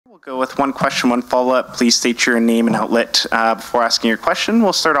Go with one question, one follow-up. Please state your name and outlet before asking your question.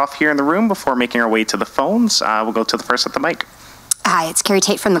 We'll start off here in the room before making our way to the phones. We'll go to the first at the mic. Hi, it's Carrie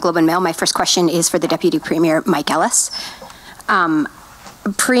Tate from the Globe and Mail. My first question is for the Deputy Premier, Mike Ellis.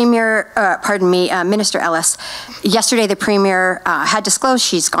 Minister Ellis, yesterday the Premier had disclosed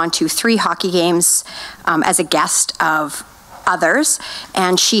she's gone to 3 hockey games as a guest of others,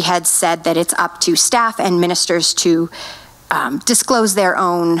 and she had said that it's up to staff and ministers to disclose their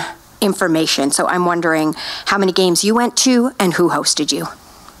own information. So I'm wondering how many games you went to and who hosted you?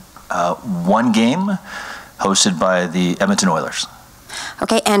 One game hosted by the Edmonton Oilers.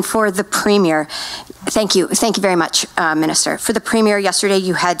 Okay, and for the Premier, thank you very much, Minister. For the Premier, yesterday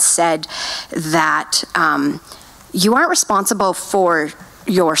you had said that you aren't responsible for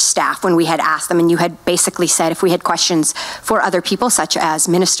your staff when we had asked them, and you had basically said if we had questions for other people, such as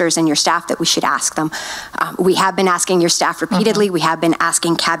ministers and your staff, that we should ask them. We have been asking your staff repeatedly. We have been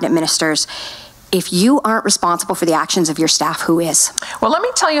asking cabinet ministers. If you aren't responsible for the actions of your staff, who is? Well, let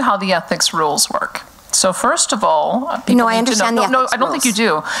me tell you how the ethics rules work. So first of all, no, I understand the ethics rules. I don't think you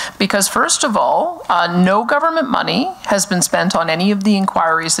do, because first of all, no government money has been spent on any of the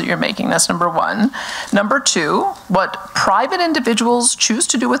inquiries that you're making. That's number one. Number two, what private individuals choose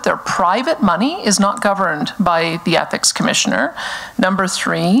to do with their private money is not governed by the ethics commissioner. Number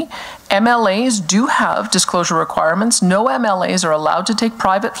three, MLAs do have disclosure requirements. No MLAs are allowed to take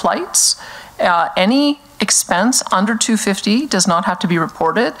private flights. Any expense under $250 does not have to be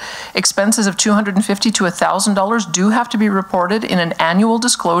reported. Expenses of $250 to $1,000 do have to be reported in an annual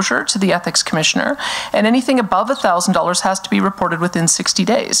disclosure to the ethics commissioner, and anything above $1,000 has to be reported within 60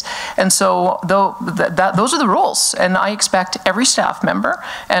 days. And so those are the rules, and I expect every staff member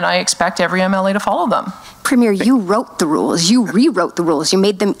and I expect every MLA to follow them. Premier, you wrote the rules, you rewrote the rules, you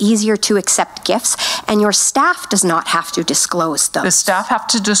made them easier to accept gifts, and your staff does not have to disclose those. The staff have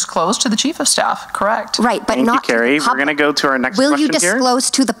to disclose to the chief of staff, correct? Right, but Thank not you, Carrie. to the public. We're going to go to our next Will question you disclose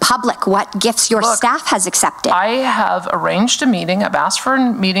here. to the public what gifts your staff has accepted? I have arranged a meeting. I've asked for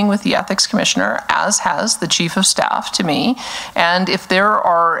a meeting with the ethics commissioner, as has the chief of staff to me, and if there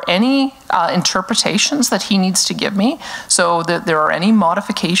are any interpretations that he needs to give me, so that there are any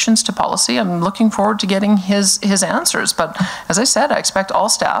modifications to policy, I'm looking forward to getting his answers. But as I said, I expect all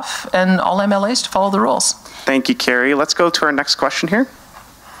staff and all MLAs to follow the rules. Thank you, Carrie. Let's go to our next question here.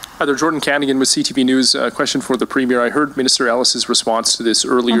 Hi there, Jordan Canigan with CTV News. Question for the Premier. I heard Minister Ellis's response to this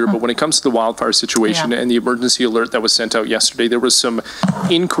earlier, but when it comes to the wildfire situation and the emergency alert that was sent out yesterday, there was some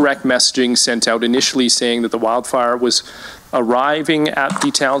incorrect messaging sent out initially saying that the wildfire was arriving at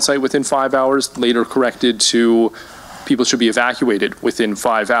the town site within 5 hours, later corrected to people should be evacuated within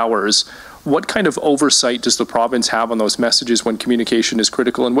 5 hours. What kind of oversight does the province have on those messages when communication is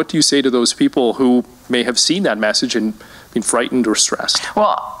critical? And what do you say to those people who may have seen that message and been frightened or stressed?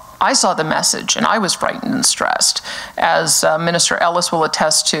 Well, I saw the message and I was frightened and stressed, as Minister Ellis will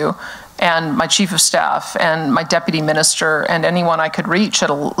attest to, and my chief of staff and my deputy minister and anyone I could reach at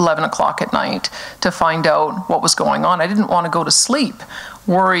 11 o'clock at night to find out what was going on. I didn't want to go to sleep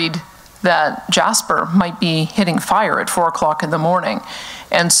worried that Jasper might be hitting fire at 4 o'clock in the morning.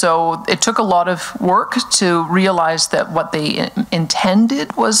 And so it took a lot of work to realize that what they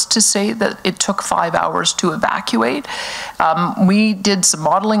intended was to say that it took 5 hours to evacuate. We did some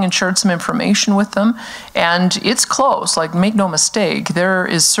modeling and shared some information with them, and it's close. Like, make no mistake, there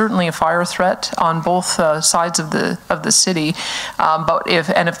is certainly a fire threat on both sides of the city. But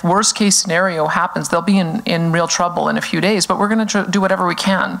if worst case scenario happens, they'll be in real trouble in a few days. But we're going to do whatever we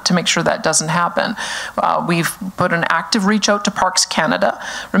can to make sure that doesn't happen. We've put an active reach out to Parks Canada.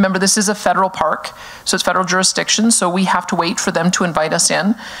 Remember, this is a federal park, so it's federal jurisdiction, so we have to wait for them to invite us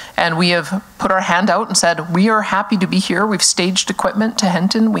in. And we have put our hand out and said, we are happy to be here. We've staged equipment to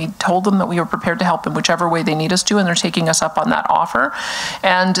Henton. We told them that we were prepared to help in whichever way they need us to, and they're taking us up on that offer.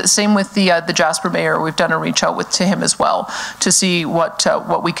 And same with the Jasper mayor. We've done a reach out to him as well to see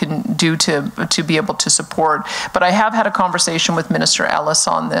what we can do to be able to support. But I have had a conversation with Minister Ellis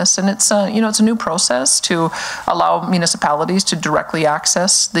on this, and it's it's a new process to allow municipalities to directly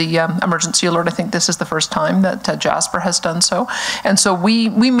access the emergency alert. I think this is the first time that Jasper has done so. And so we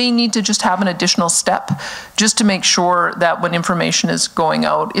may need to just have an additional step just to make sure that when information is going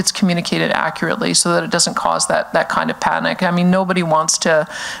out, it's communicated accurately so that it doesn't cause that kind of panic. I mean, nobody wants to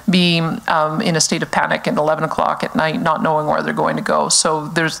be in a state of panic at 11 o'clock at night, not knowing where they're going to go. So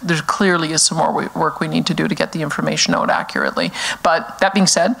there clearly is some more work we need to do to get the information out accurately. But that being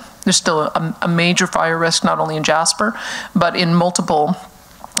said, there's still a major fire risk, not only in Jasper, but in multiple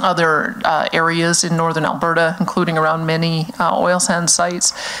other areas in northern Alberta, including around many oil sands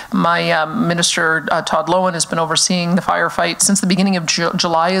sites. My Minister, Todd Loewen, has been overseeing the firefight since the beginning of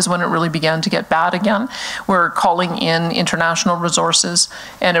July is when it really began to get bad again. We're calling in international resources,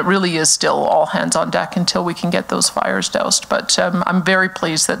 and it really is still all hands on deck until we can get those fires doused. But I'm very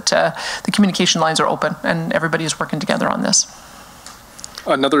pleased that the communication lines are open and everybody is working together on this.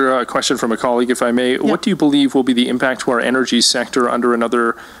 Another question from a colleague, if I may. Yep. What do you believe will be the impact to our energy sector under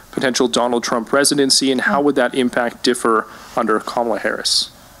another potential Donald Trump presidency, and how would that impact differ under Kamala Harris?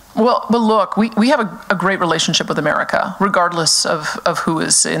 Well, look, we have a great relationship with America, regardless of who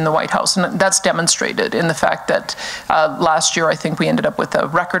is in the White House. And that's demonstrated in the fact that last year, I think we ended up with a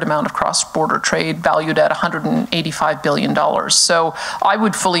record amount of cross-border trade valued at $185 billion. So I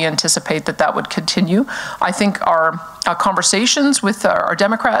would fully anticipate that that would continue. I think our conversations with our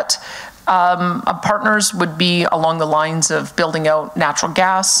Democrat partners would be along the lines of building out natural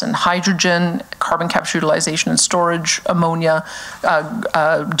gas and hydrogen, carbon capture utilization and storage, ammonia,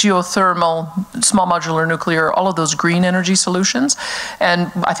 geothermal, small modular nuclear, all of those green energy solutions.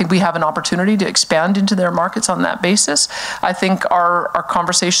 And I think we have an opportunity to expand into their markets on that basis. I think our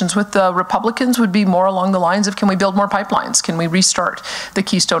conversations with the Republicans would be more along the lines of, can we build more pipelines? Can we restart the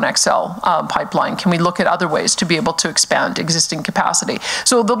Keystone XL pipeline? Can we look at other ways to be able to expand existing capacity?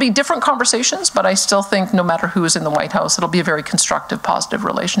 So there'll be different conversations, but I still think no matter who is in the White House, it'll be a very constructive, positive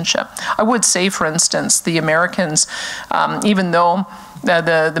relationship. I would say, for instance, the Americans, even though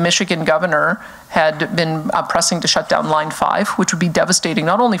the Michigan governor had been pressing to shut down Line 5, which would be devastating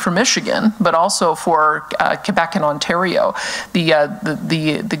not only for Michigan, but also for Quebec and Ontario.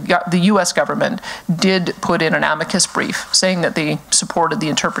 The U.S. government did put in an amicus brief saying that they supported the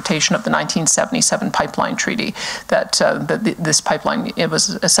interpretation of the 1977 pipeline treaty, that this pipeline, it was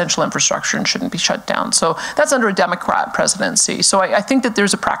essential infrastructure and shouldn't be shut down. So that's under a Democrat presidency. So I think that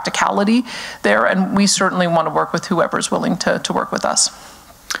there's a practicality there, and we certainly want to work with whoever is willing to work with us.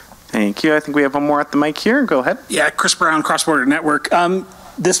 Thank you. I think we have one more at the mic here. Go ahead. Yeah, Chris Brown, Cross Border Network.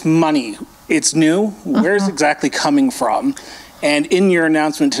 This money, it's new. Where is it exactly coming from? And in your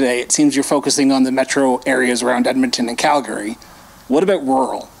announcement today, it seems you're focusing on the metro areas around Edmonton and Calgary. What about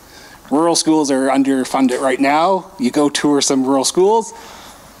rural? Rural schools are underfunded right now. You go tour some rural schools,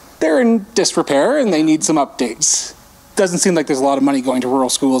 they're in disrepair and they need some updates. Doesn't seem like there's a lot of money going to rural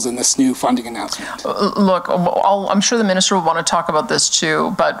schools in this new funding announcement. Look, I'm sure the minister will want to talk about this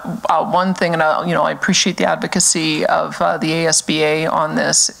too, but one thing, and I appreciate the advocacy of the ASBA on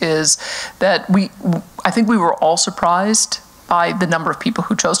this, is that I think we were all surprised by the number of people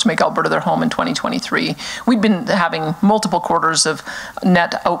who chose to make Alberta their home in 2023. We'd been having multiple quarters of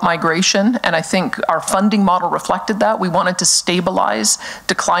net out-migration, and I think our funding model reflected that. We wanted to stabilize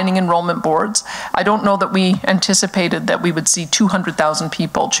declining enrollment boards. I don't know that we anticipated that we would see 200,000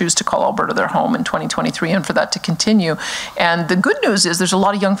 people choose to call Alberta their home in 2023 and for that to continue. And the good news is there's a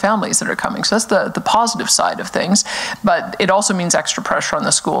lot of young families that are coming, so that's the positive side of things. But it also means extra pressure on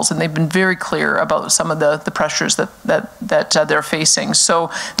the schools, and they've been very clear about some of the pressures that they're facing.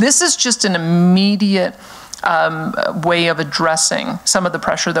 So this is just an immediate way of addressing some of the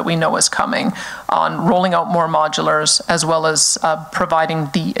pressure that we know is coming on rolling out more modulars, as well as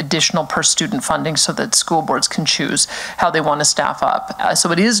providing the additional per student funding so that school boards can choose how they want to staff up.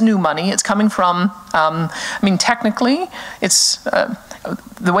 So it is new money. It's coming from, technically, it's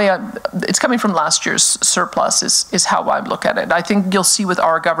it's coming from last year's surplus is how I look at it. I think you'll see with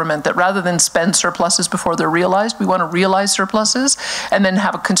our government that rather than spend surpluses before they're realized, we want to realize surpluses and then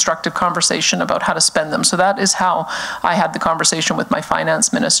have a constructive conversation about how to spend them. So that is how I had the conversation with my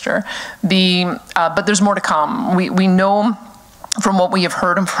finance minister. But there's more to come. We know from what we have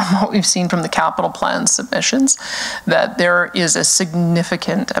heard and from what we've seen from the capital plan submissions, that there is a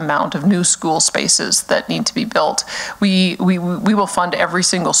significant amount of new school spaces that need to be built. We will fund every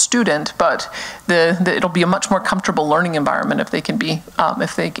single student, but it'll be a much more comfortable learning environment if they can be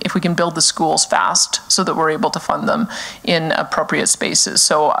if we can build the schools fast so that we're able to fund them in appropriate spaces.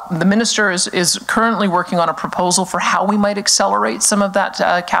 So the minister is currently working on a proposal for how we might accelerate some of that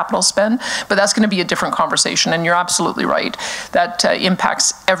capital spend, but that's going to be a different conversation. And you're absolutely right. That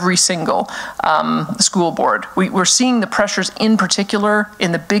impacts every single school board. We're seeing the pressures in particular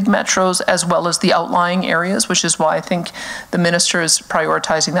in the big metros as well as the outlying areas, which is why I think the minister is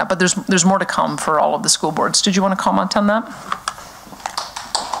prioritizing that. But there's more to come for all of the school boards. Did you want to comment on that?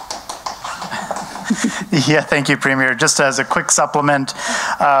 Yeah, thank you, Premier. Just as a quick supplement,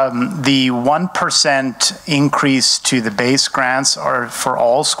 the 1% increase to the base grants are for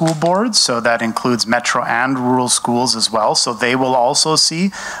all school boards, so that includes metro and rural schools as well. So they will also see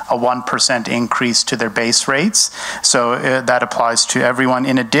a 1% increase to their base rates. So that applies to everyone.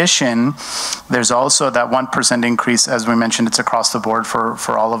 In addition, there's also that 1% increase, as we mentioned, it's across the board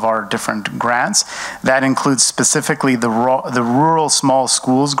for all of our different grants. That includes specifically the rural small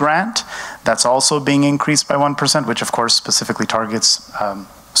schools grant. That's also being increased by 1%, which of course specifically targets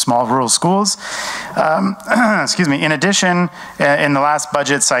small rural schools. Excuse me. In addition, in the last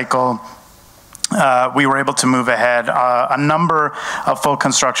budget cycle, we were able to move ahead a number of full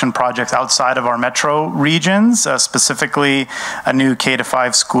construction projects outside of our metro regions, specifically a new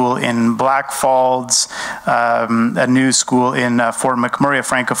K-5 school in Blackfalds, a new school in Fort McMurray, a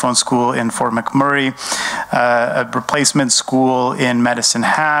Francophone school in Fort McMurray, a replacement school in Medicine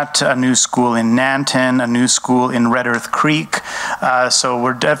Hat, a new school in Nanton, a new school in Red Earth Creek. So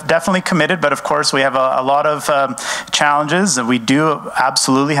we're definitely committed, but of course we have a lot of challenges. We do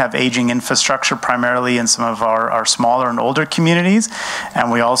absolutely have aging infrastructure, primarily in some of our smaller and older communities.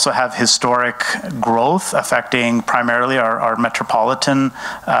 And we also have historic growth affecting primarily our metropolitan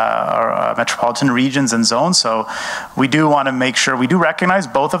regions and zones. So we do want to make sure, we do recognize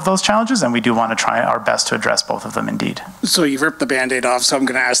both of those challenges, and we do want to try our best to address both of them indeed. So you've ripped the Band-Aid off, so I'm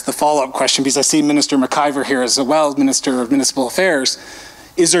going to ask the follow-up question, because I see Minister McIver here as well, Minister of Municipal Affairs.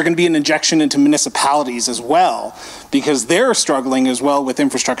 Is there going to be an injection into municipalities as well? Because they're struggling as well with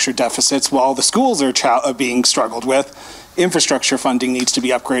infrastructure deficits while the schools are being struggled with. Infrastructure funding needs to be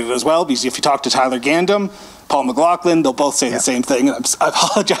upgraded as well, because if you talk to Tyler Gandam, Paul McLaughlin, they'll both say the same thing. I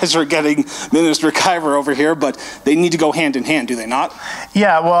apologize for getting Minister McIver over here, but they need to go hand in hand, do they not?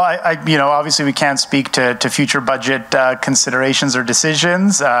 Yeah, well, you know, obviously we can't speak to future budget considerations or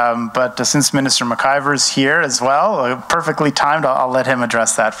decisions, but since Minister McIver is here as well, perfectly timed, I'll let him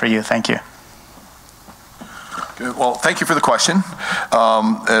address that for you. Thank you. Good. Well, thank you for the question.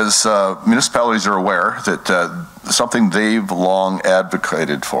 As municipalities are aware that something they've long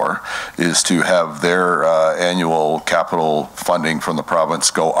advocated for is to have their annual capital funding from the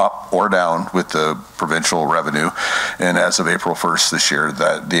province go up or down with the provincial revenue. And as of April 1st this year,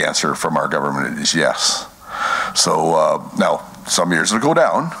 the answer from our government is yes. So now, some years it'll go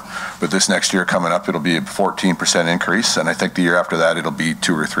down, but this next year coming up, it'll be a 14% increase, and I think the year after that, it'll be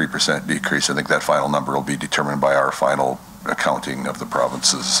 2 or 3% decrease. I think that final number will be determined by our final accounting of the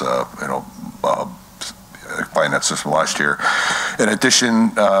province's, finances from last year. In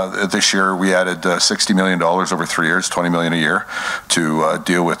addition, this year we added $60 million over 3 years, $20 million a year, to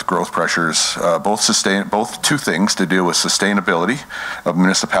deal with growth pressures. Both two things to deal with sustainability of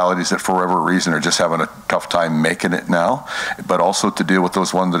municipalities that, for whatever reason, are just having a tough time making it now, but also to deal with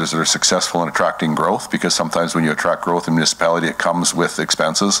those ones that are successful in attracting growth. Because sometimes when you attract growth in municipality, it comes with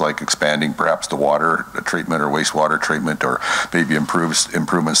expenses like expanding perhaps the water treatment or wastewater treatment, or maybe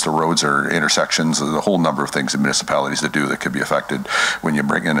improvements to roads or intersections. There's a whole number of things in municipalities to do that could be affected when you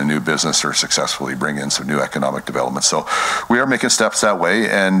bring in a new business or successfully bring in some new economic development. So we are making steps that way,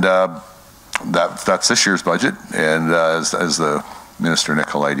 and that's this year's budget. And as the Minister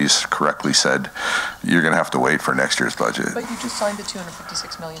Nicolaides correctly said, you're going to have to wait for next year's budget. But you just signed the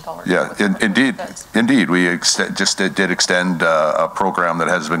 $256 million. Yeah, indeed. We just did extend a program that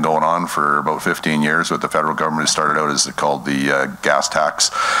has been going on for about 15 years with the federal government. It started out as called the gas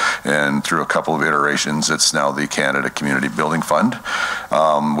tax, and through a couple of iterations, it's now the Canada Community Building Fund,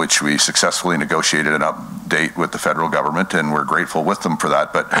 which we successfully negotiated an update with the federal government, and we're grateful with them for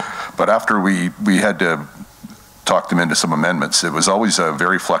that. But after we had to talk them into some amendments. It was always a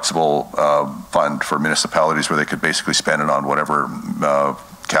very flexible fund for municipalities where they could basically spend it on whatever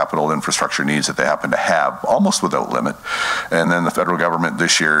capital infrastructure needs that they happen to have, almost without limit. And then the federal government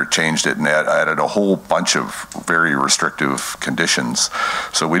this year changed it and added a whole bunch of very restrictive conditions.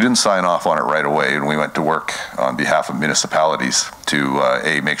 So we didn't sign off on it right away, and we went to work on behalf of municipalities to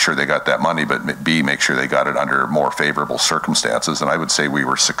A, make sure they got that money, but B, make sure they got it under more favorable circumstances. And I would say we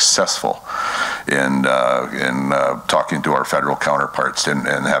were successful in talking to our federal counterparts and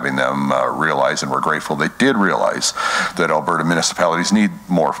having them realize, and we're grateful they did realize, that Alberta municipalities need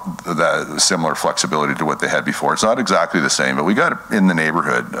more that similar flexibility to what they had before. It's not exactly the same, but we got it in the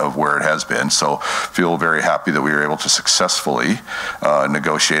neighborhood of where it has been. So feel very happy that we were able to successfully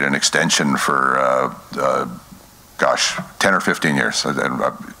negotiate an extension for 10 or 15 years.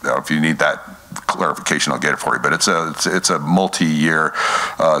 If you need that clarification, I'll get it for you. But it's a multi-year,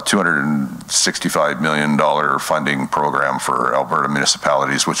 $265 million funding program for Alberta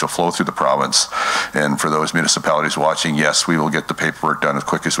municipalities, which will flow through the province. And for those municipalities watching, yes, we will get the paperwork done as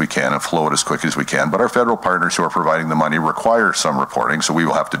quick as we can and flow it as quick as we can. But our federal partners who are providing the money require some reporting, so we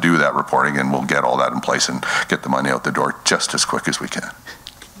will have to do that reporting, and we'll get all that in place and get the money out the door just as quick as we can.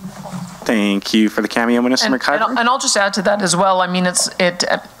 Thank you for the cameo, Minister McIver. And I'll just add to that as well. I mean,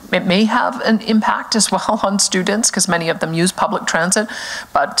 it may have an impact as well on students because many of them use public transit.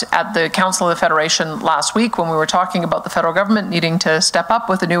 But at the Council of the Federation last week, when we were talking about the federal government needing to step up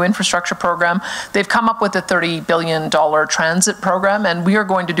with a new infrastructure program, they've come up with a $30 billion transit program, and we are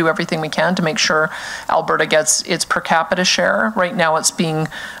going to do everything we can to make sure Alberta gets its per capita share. Right now it's being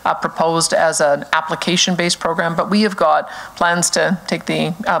proposed as an application-based program, but we have got plans to take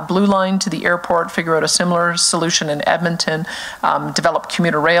the Blue Line to the airport, figure out a similar solution in Edmonton, develop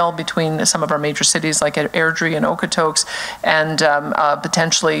commuter rail between some of our major cities like Airdrie and Okotoks, and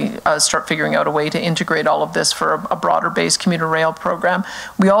potentially start figuring out a way to integrate all of this for a broader-based commuter rail program.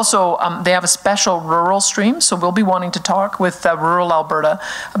 We also, they have a special rural stream, so we'll be wanting to talk with rural Alberta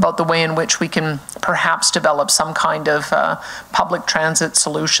about the way in which we can perhaps develop some kind of public transit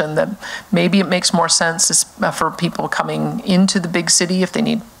solution that maybe it makes more sense for people coming into the big city if they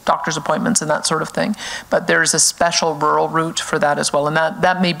need doctor's appointments and that sort of thing. But there's a special rural route for that as well, and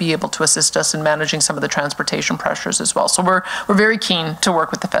that may be able to assist us in managing some of the transportation pressures as well. So we're very keen to work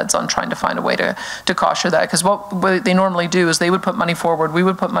with the feds on trying to find a way to caution that, because what they normally do is they would put money forward, we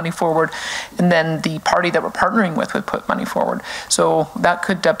would put money forward, and then the party that we're partnering with would put money forward. So that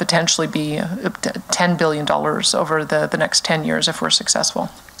could potentially be $10 billion over the next 10 years if we're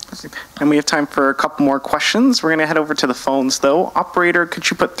successful. And we have time for a couple more questions. We're going to head over to the phones, though. Operator, could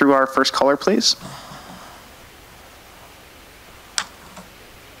you put through our first caller, please?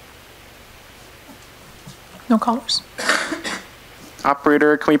 No callers?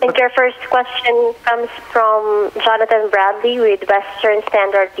 Operator, can we put... I think your first question comes from Jonathan Bradley with Western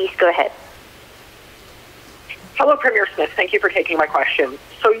Standard. Please go ahead. Hello, Premier Smith. Thank you for taking my question.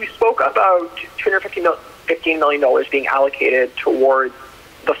 So you spoke about $215 million being allocated towards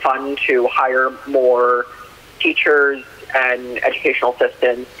the fund to hire more teachers and educational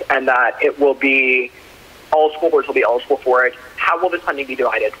assistants, and that it will be, all school boards will be eligible for it. How will this funding be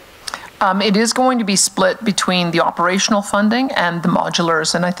divided? It is going to be split between the operational funding and the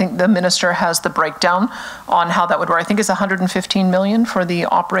modulars, and I think the minister has the breakdown on how that would work. I think it's $115 million for the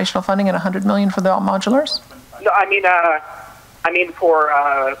operational funding and $100 million for the modulars. No, I mean for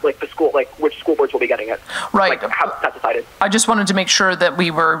like the school, like which school boards will be getting it. Right. Like how that's decided. I just wanted to make sure that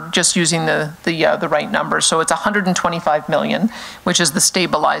we were just using the right number. So it's $125 million, which is the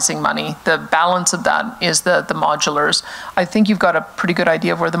stabilizing money. The balance of that is the modulars. I think you've got a pretty good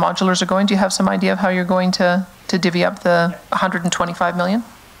idea of where the modulars are going. Do you have some idea of how you're going to divvy up the $125 million?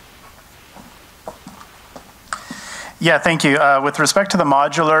 Yeah, thank you. With respect to the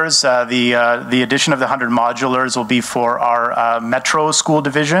modulars, the addition of the 100 modulars will be for our metro school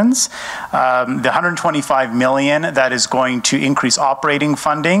divisions. The $125 million that is going to increase operating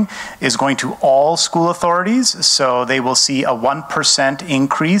funding is going to all school authorities. So they will see a 1%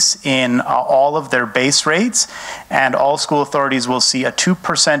 increase in all of their base rates, and all school authorities will see a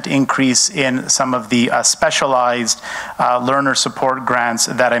 2% increase in some of the specialized learner support grants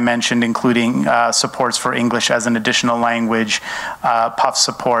that I mentioned, including supports for English as an additional language, PUF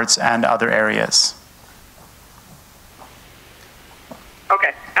supports, and other areas.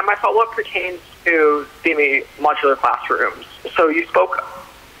 Okay, and my follow-up pertains to the modular classrooms. So you spoke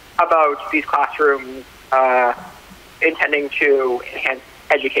about these classrooms intending to enhance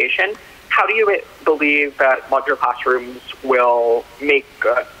education. How do you believe that modular classrooms will make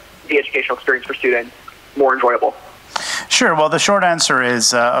the educational experience for students more enjoyable? Sure. Well, the short answer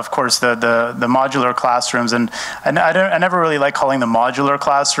is, of course, the modular classrooms, and I never really like calling them modular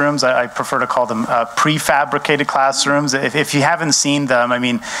classrooms. I prefer to call them prefabricated classrooms. If you haven't seen them, I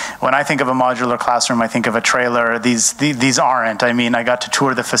mean, when I think of a modular classroom, I think of a trailer. These aren't. I mean, I got to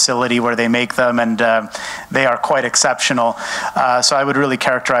tour the facility where they make them, and they are quite exceptional. So I would really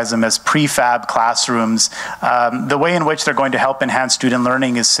characterize them as prefab classrooms. The way in which they're going to help enhance student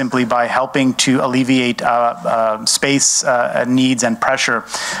learning is simply by helping to alleviate space needs and pressure.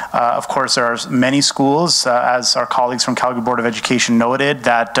 Of course, there are many schools, as our colleagues from Calgary Board of Education noted,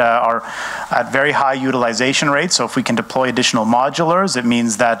 that are at very high utilization rates. So if we can deploy additional modulars, it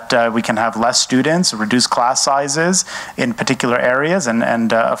means that we can have less students, reduce class sizes in particular areas,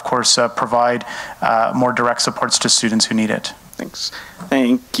 and of course, provide more direct supports to students who need it. Thanks.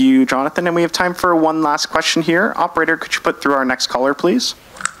 Thank you, Jonathan. And we have time for one last question here. Operator, could you put through our next caller, please?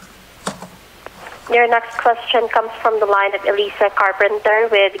 Your next question comes from the line of Elisa Carpenter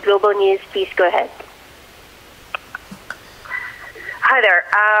with Global News. Please go ahead. Hi there.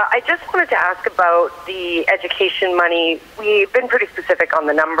 I just wanted to ask about the education money. We've been pretty specific on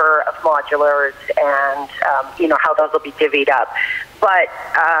the number of modulars and, how those will be divvied up. But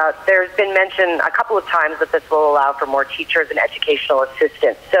there's been mention a couple of times that this will allow for more teachers and educational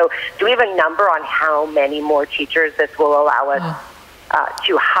assistants. So do we have a number on how many more teachers this will allow us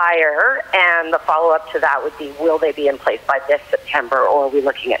to hire? And the follow-up to that would be, will they be in place by this September, or are we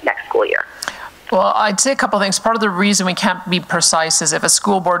looking at next school year? Well, I'd say a couple of things. Part of the reason we can't be precise is if a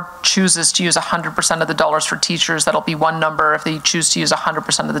school board chooses to use 100% of the dollars for teachers, that'll be one number. If they choose to use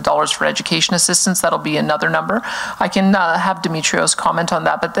 100% of the dollars for education assistance, that'll be another number. I can have Demetrios comment on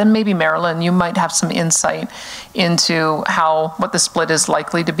that, but then maybe Marilyn, you might have some insight into what the split is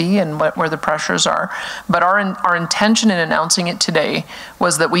likely to be and where the pressures are. But our intention in announcing it today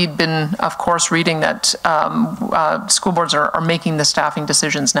was that we'd been, of course, reading that school boards are making the staffing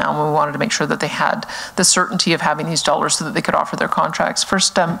decisions now, and we wanted to make sure that they had the certainty of having these dollars so that they could offer their contracts.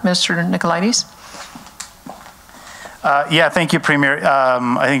 First, Minister Nicolaides. Thank you, Premier.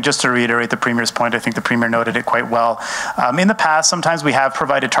 I think just to reiterate the Premier's point, I think the Premier noted it quite well. In the past, sometimes we have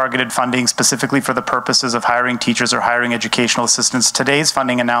provided targeted funding specifically for the purposes of hiring teachers or hiring educational assistants. Today's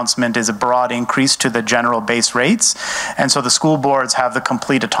funding announcement is a broad increase to the general base rates, and so the school boards have the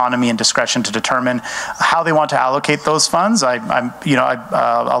complete autonomy and discretion to determine how they want to allocate those funds.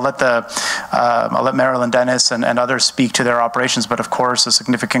 I'll let Marilyn Dennis and others speak to their operations, but of course, a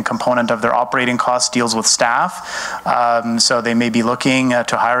significant component of their operating costs deals with staff. So they may be looking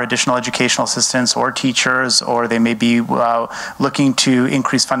to hire additional educational assistants or teachers, or they may be looking to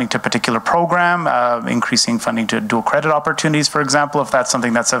increase funding to a particular program, increasing funding to dual credit opportunities, for example, if that's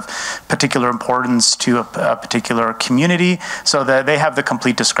something that's of particular importance to a particular community. So that they have the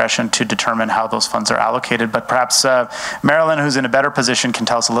complete discretion to determine how those funds are allocated. But perhaps Marilyn, who's in a better position, can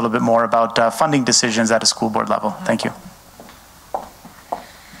tell us a little bit more about funding decisions at a school board level. Thank you.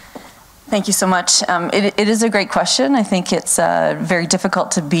 Thank you so much. It is a great question. I think it's very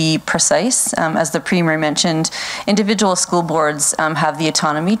difficult to be precise. As the Premier mentioned, individual school boards have the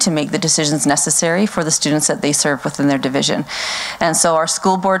autonomy to make the decisions necessary for the students that they serve within their division. And so our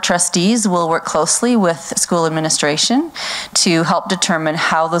school board trustees will work closely with school administration to help determine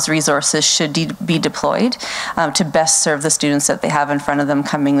how those resources should be deployed to best serve the students that they have in front of them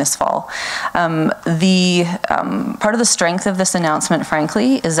coming this fall. Part of the strength of this announcement,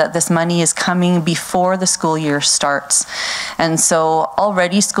 frankly, is that this money is coming before the school year starts. And so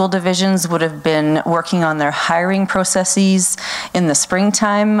already school divisions would have been working on their hiring processes in the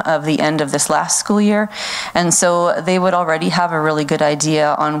springtime of the end of this last school year. And so they would already have a really good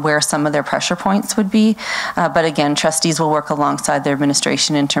idea on where some of their pressure points would be. But again, trustees will work alongside their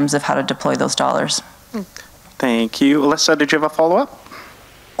administration in terms of how to deploy those dollars. Thank you. Alyssa, did you have a follow-up?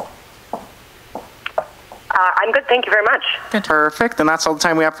 I'm good. Thank you very much. Good. Perfect. And that's all the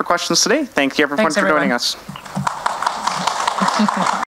time we have for questions today. Thank you, everyone, for joining us.